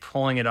 like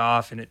pulling it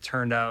off, and it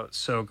turned out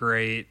so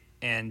great.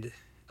 And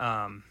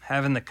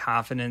having the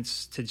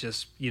confidence to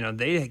just,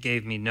 they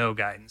gave me no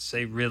guidance.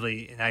 They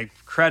really, and I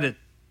credit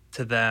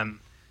to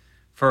them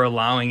for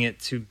allowing it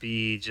to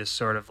be just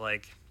sort of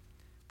like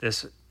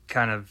this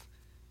kind of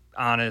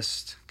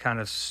honest kind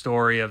of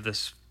story of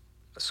this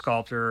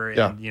sculptor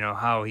and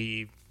how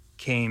he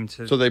came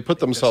to. So they put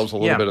themselves a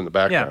little bit in the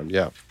background.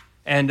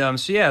 And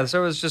so it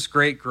was just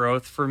great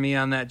growth for me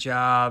on that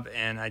job,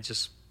 and I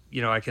just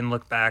I can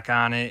look back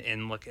on it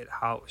and look at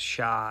how it was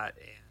shot,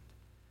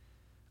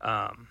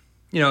 and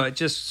it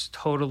just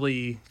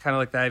totally kind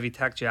of like the Ivy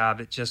Tech job.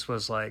 It just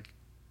was like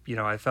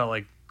I felt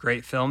like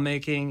great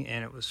filmmaking,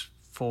 and it was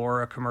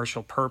for a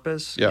commercial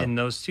purpose, and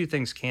those two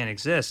things can't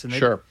exist, and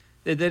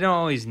they don't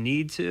always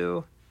need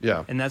to.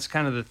 Yeah. And that's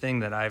kind of the thing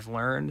that I've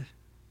learned,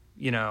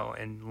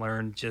 and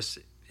learned just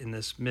in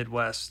this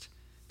Midwest,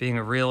 being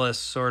a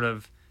realist sort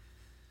of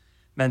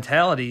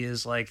mentality,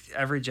 is like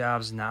every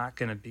job's not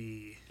going to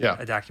be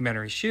a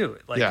documentary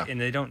shoot. And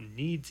they don't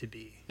need to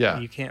be. Yeah.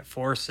 You can't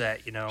force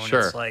that, and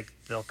it's like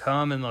they'll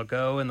come and they'll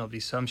go, and there'll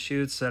be some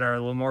shoots that are a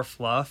little more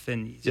fluff,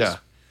 and you just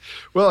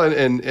Well,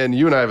 and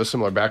you and I have a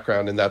similar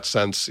background in that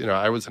sense.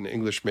 I was an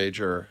English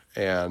major,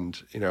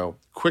 and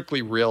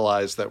quickly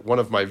realized that one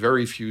of my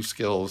very few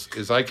skills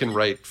is I can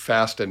write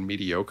fast and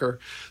mediocre.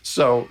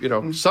 So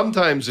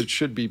sometimes it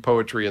should be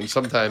poetry, and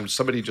sometimes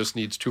somebody just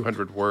needs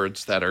 200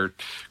 words that are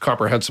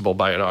comprehensible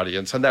by an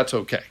audience, and that's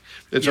okay.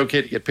 It's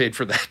okay to get paid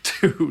for that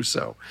too.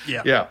 So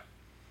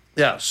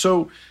yeah.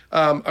 So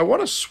I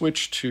want to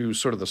switch to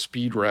sort of the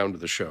speed round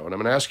of the show, and I'm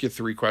going to ask you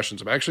 3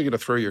 questions. I'm actually going to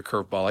throw you a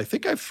curveball. I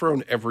think I've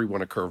thrown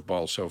everyone a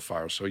curveball so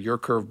far, so your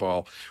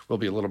curveball will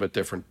be a little bit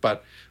different.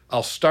 But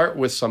I'll start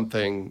with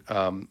something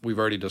we've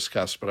already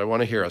discussed, but I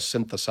want to hear a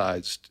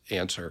synthesized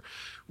answer.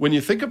 When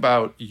you think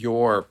about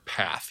your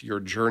path, your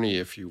journey,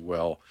 if you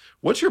will,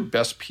 what's your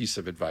best piece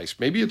of advice?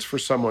 Maybe it's for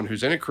someone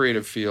who's in a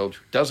creative field,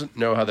 who doesn't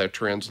know how that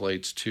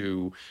translates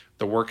to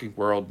the working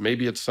world.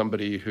 Maybe it's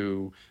somebody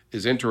who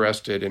is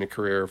interested in a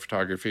career of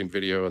photography and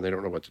video, and they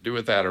don't know what to do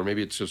with that, or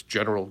maybe it's just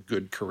general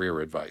good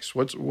career advice.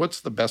 What's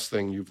the best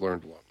thing you've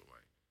learned along the way?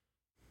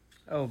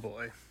 Oh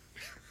boy.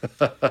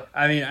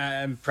 I mean,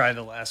 I'm probably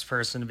the last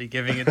person to be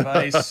giving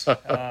advice.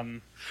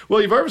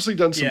 Well, you've obviously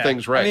done some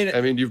things right.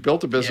 I mean, you've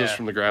built a business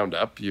from the ground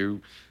up.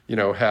 You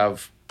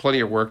have plenty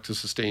of work to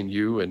sustain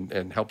you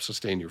and help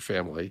sustain your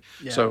family.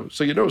 Yeah.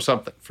 So you know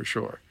something for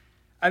sure.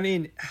 I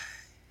mean,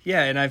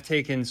 and I've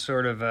taken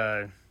sort of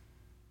a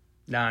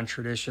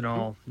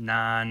non-traditional,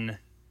 I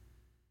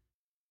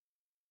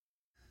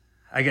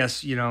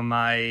guess,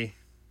 I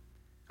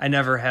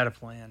never had a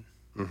plan.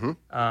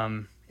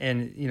 Mm-hmm.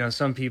 And,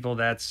 some people,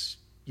 that's,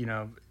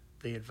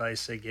 the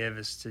advice they give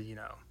is to,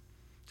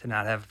 to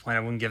not have a plan. I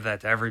wouldn't give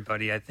that to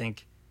everybody. I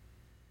think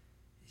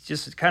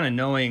just kind of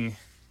knowing,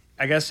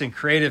 I guess in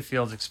creative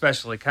fields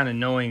especially, kind of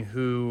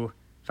knowing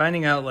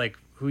finding out like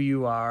who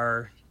you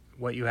are,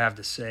 what you have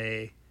to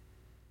say,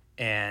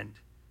 and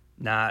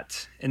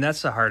that's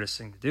the hardest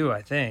thing to do,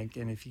 I think.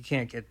 And if you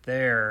can't get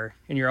there,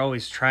 and you're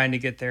always trying to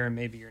get there, and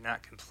maybe you're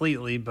not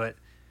completely, but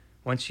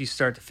once you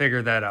start to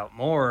figure that out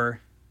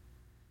more,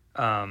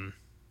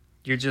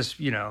 you're just,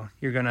 you're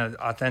going to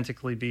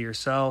authentically be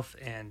yourself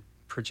and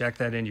project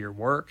that into your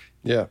work.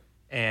 Yeah.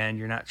 And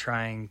you're not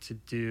trying to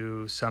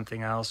do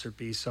something else or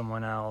be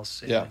someone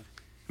else. And, I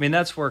mean,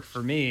 that's worked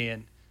for me.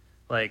 And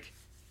like,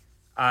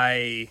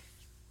 I've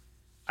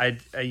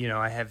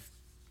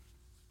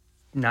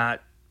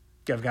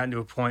gotten to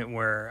a point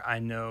where I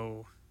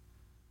know,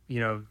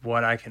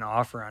 what I can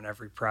offer on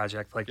every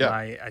project. Like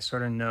I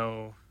sort of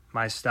know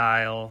my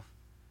style,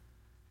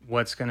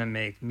 what's going to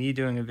make me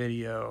doing a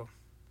video,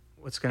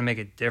 what's going to make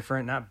it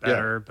different, not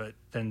better, but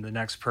than the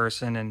next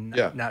person, and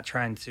not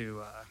trying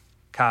to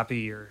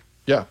copy or.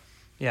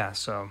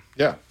 So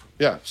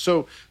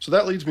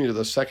that leads me to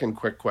the second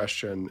quick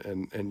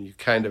question, and you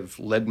kind of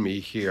led me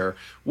here.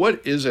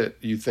 What is it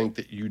you think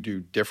that you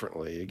do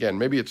differently? Again,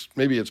 maybe it's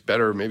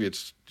better, maybe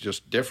it's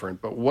just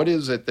different, but what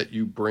is it that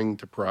you bring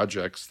to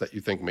projects that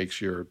you think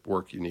makes your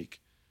work unique?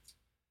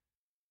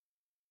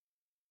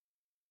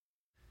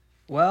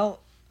 Well,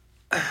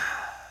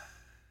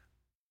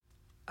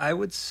 I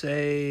would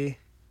say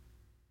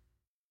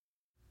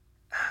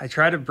I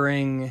try to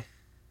bring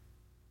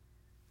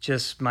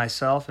just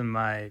myself and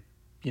my,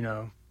 you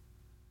know,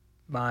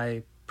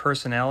 my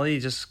personality,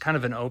 just kind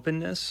of an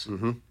openness.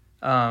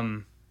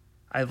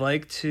 I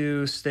like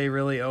to stay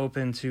really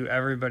open to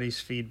everybody's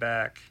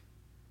feedback,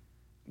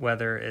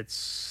 whether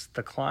it's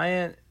the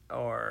client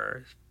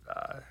or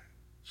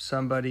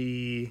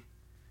somebody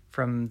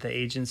from the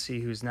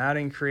agency who's not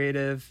in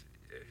creative,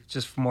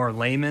 just more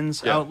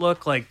layman's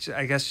outlook. Like,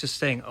 I guess just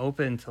staying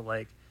open to,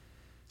 like,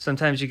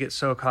 sometimes you get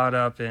so caught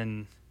up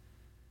in,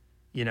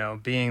 you know,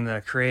 being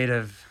the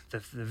creative, the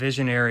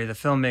visionary, the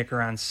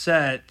filmmaker on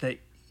set that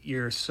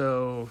you're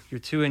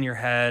too in your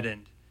head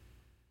and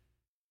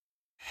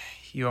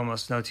you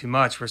almost know too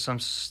much, where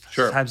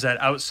sometimes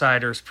that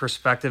outsider's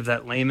perspective,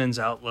 that layman's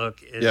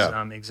outlook is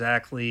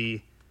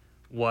exactly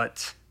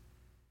what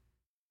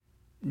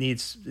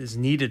is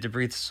needed to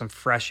breathe some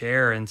fresh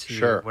air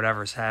into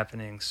whatever's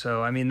happening.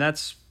 So, I mean,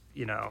 that's,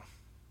 you know,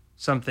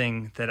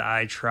 something that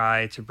I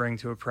try to bring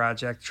to a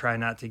project, try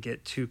not to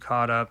get too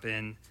caught up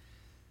in,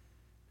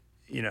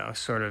 you know,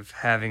 sort of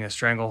having a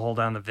stranglehold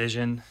on the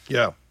vision.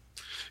 Yeah.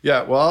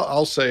 Yeah, well,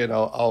 I'll say, and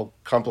I'll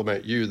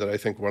compliment you, that I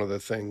think one of the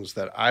things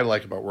that I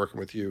like about working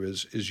with you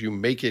is you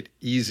make it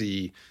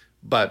easy,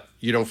 but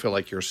you don't feel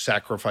like you're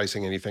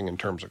sacrificing anything in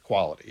terms of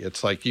quality.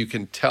 It's like you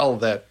can tell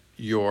that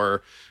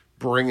you're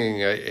bringing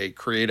a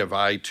creative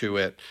eye to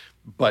it,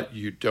 but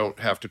you don't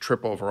have to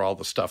trip over all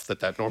the stuff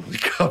that normally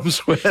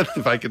comes with,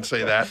 if I can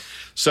say that.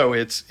 So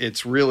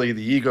it's really,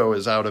 the ego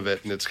is out of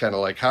it, and it's kind of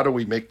like, how do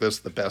we make this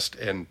the best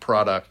end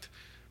product?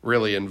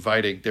 Really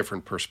inviting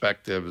different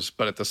perspectives,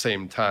 but at the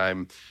same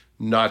time,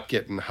 not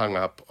getting hung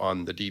up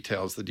on the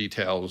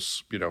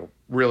details, you know,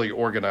 really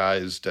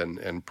organized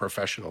and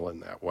professional in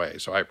that way.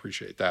 So I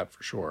appreciate that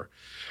for sure.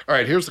 All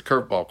right, here's the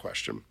curveball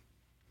question.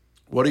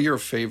 What are your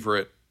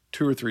favorite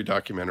 2 or 3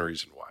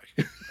 documentaries and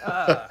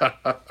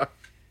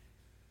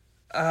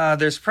why?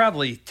 There's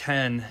probably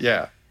 10.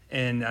 Yeah.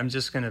 And I'm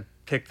just going to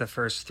pick the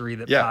first 3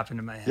 that pop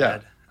into my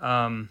head.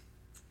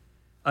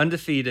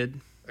 Undefeated.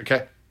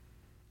 Okay.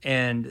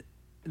 And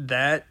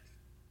that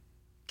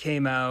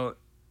came out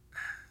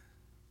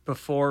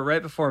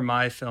right before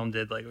my film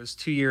did. Like, it was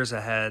 2 years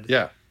ahead.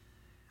 Yeah.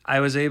 I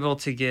was able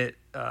to get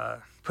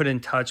put in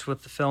touch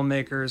with the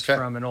filmmakers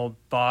from an old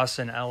boss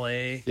in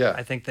LA. Yeah.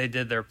 I think they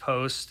did their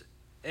post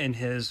in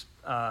his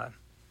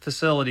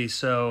facility.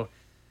 So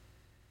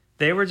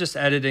they were just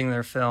editing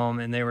their film,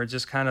 and they were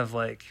just kind of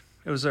like,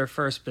 it was their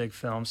first big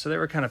film. So they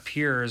were kind of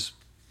peers,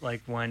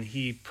 like, when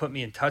he put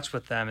me in touch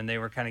with them, and they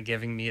were kind of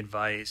giving me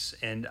advice.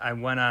 And I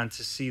went on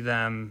to see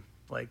them,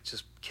 like,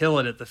 just kill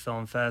it at the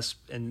film fest.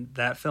 And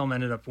that film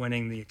ended up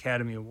winning the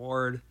Academy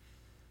Award.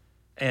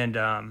 And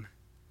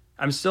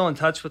I'm still in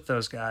touch with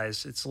those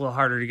guys. It's a little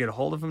harder to get a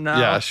hold of them now.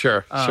 Yeah,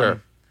 sure.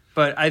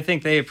 But I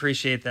think they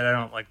appreciate that I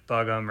don't, like,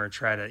 bug them or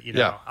try to, you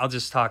know, I'll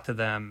just talk to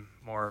them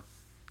more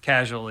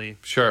casually.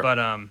 Sure. But,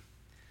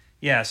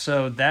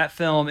 so that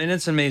film, and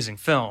it's an amazing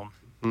film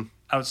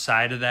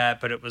outside of that,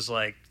 but it was,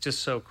 like,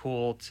 just so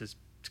cool to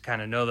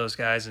kind of know those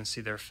guys and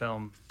see their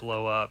film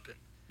blow up.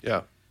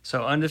 Yeah.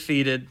 So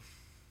Undefeated.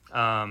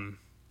 Another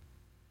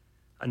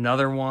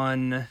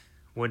one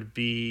would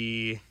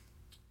be,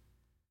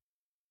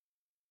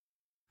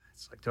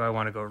 it's like, do I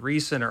want to go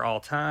recent or all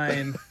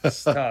time?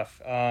 It's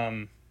tough.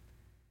 I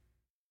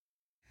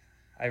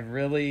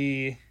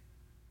really,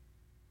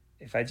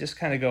 if I just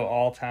kind of go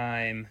all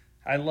time,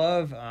 I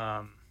love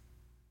the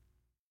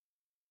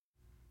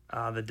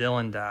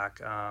Dylan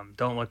doc,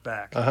 Don't Look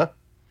Back.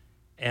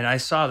 And I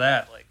saw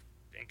that, like,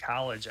 in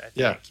college, I think.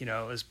 Yeah. You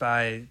know, it was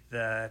by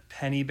the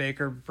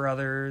Pennybaker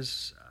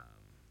brothers,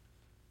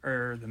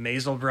 or the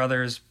Maisel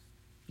brothers,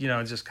 you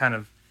know, just kind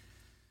of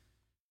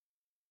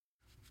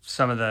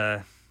some of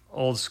the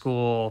old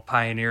school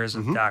pioneers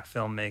of doc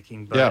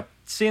filmmaking. But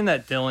seeing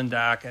that Dylan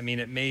doc, I mean,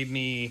 it made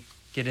me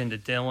get into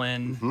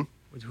Dylan,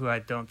 who I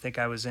don't think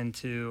I was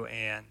into,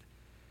 and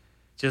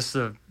just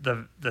the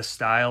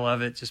style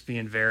of it, just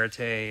being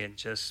verite and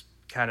just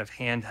kind of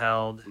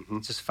handheld,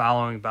 just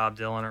following Bob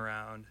Dylan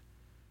around,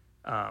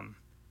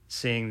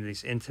 seeing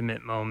these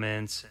intimate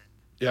moments.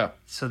 Yeah.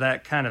 So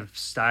that kind of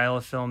style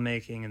of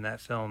filmmaking, and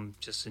that film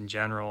just in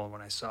general,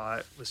 when I saw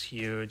it, was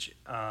huge.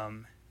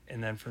 And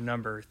then for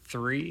number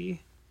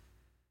 3,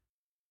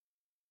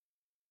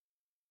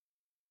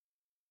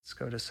 let's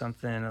go to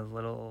something a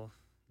little,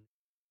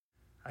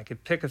 I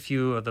could pick a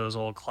few of those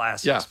old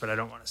classics, but I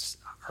don't want to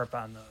harp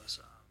on those.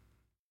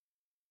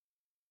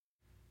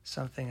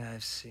 Something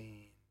I've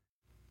seen.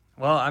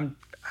 Well, I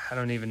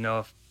don't even know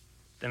if,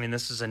 I mean,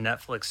 this is a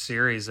Netflix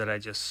series that I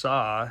just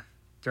saw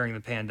during the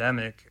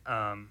pandemic.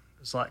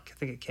 It's like, I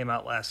think it came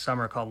out last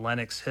summer, called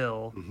Lenox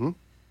Hill.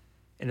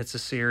 And it's a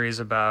series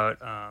about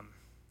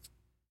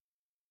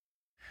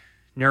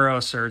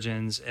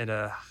neurosurgeons at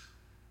a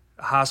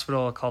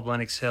hospital called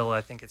Lenox Hill.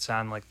 I think it's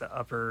on, like, the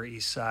Upper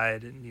East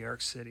Side in New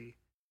York City.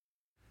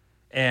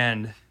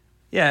 And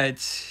yeah,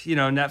 it's, you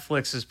know,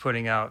 Netflix is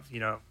putting out, you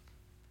know,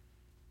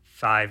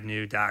 5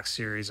 new doc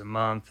series a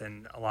month,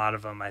 and a lot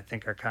of them I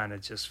think are kind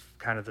of just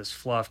kind of this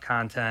fluff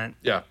content.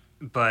 Yeah.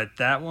 But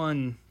that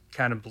one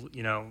kind of,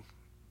 you know,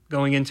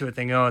 going into it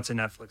thinking, oh, it's a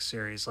Netflix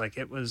series. Like,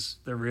 it was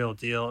the real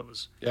deal. It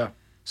was Yeah.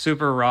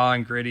 super raw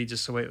and gritty,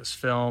 just the way it was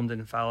filmed,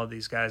 and followed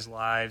these guys'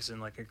 lives,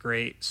 and like a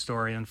great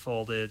story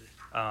unfolded.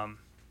 And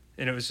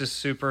it was just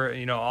super,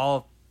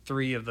 all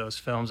 3 of those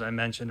films I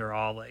mentioned are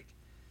all like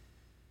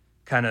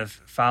kind of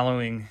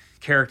following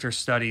character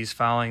studies,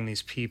 following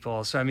these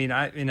people. So,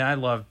 I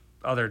love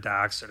other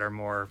docs that are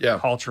more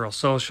cultural,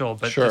 social,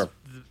 but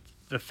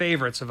the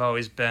favorites have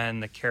always been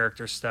the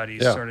character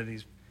studies, sort of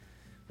these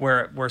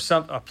where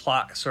a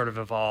plot sort of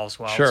evolves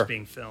while it's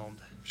being filmed.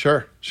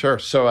 Sure.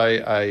 So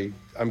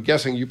I'm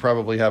guessing you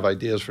probably have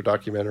ideas for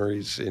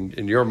documentaries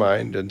in your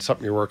mind and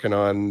something you're working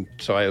on.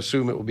 So I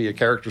assume it will be a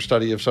character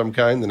study of some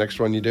kind, the next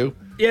one you do?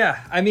 Yeah.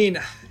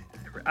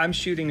 I'm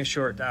shooting a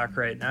short doc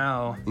right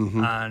now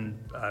on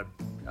a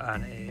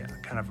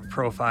kind of a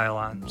profile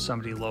on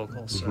somebody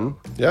local. So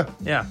yeah,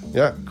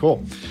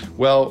 cool.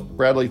 Well,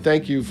 Bradley,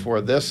 thank you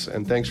for this,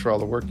 and thanks for all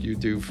the work you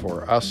do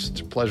for us.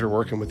 It's a pleasure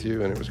working with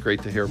you, and it was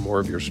great to hear more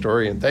of your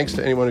story. And thanks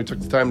to anyone who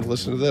took the time to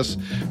listen to this.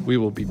 We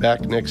will be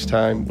back next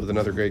time with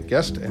another great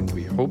guest, and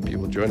we hope you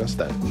will join us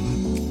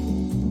then.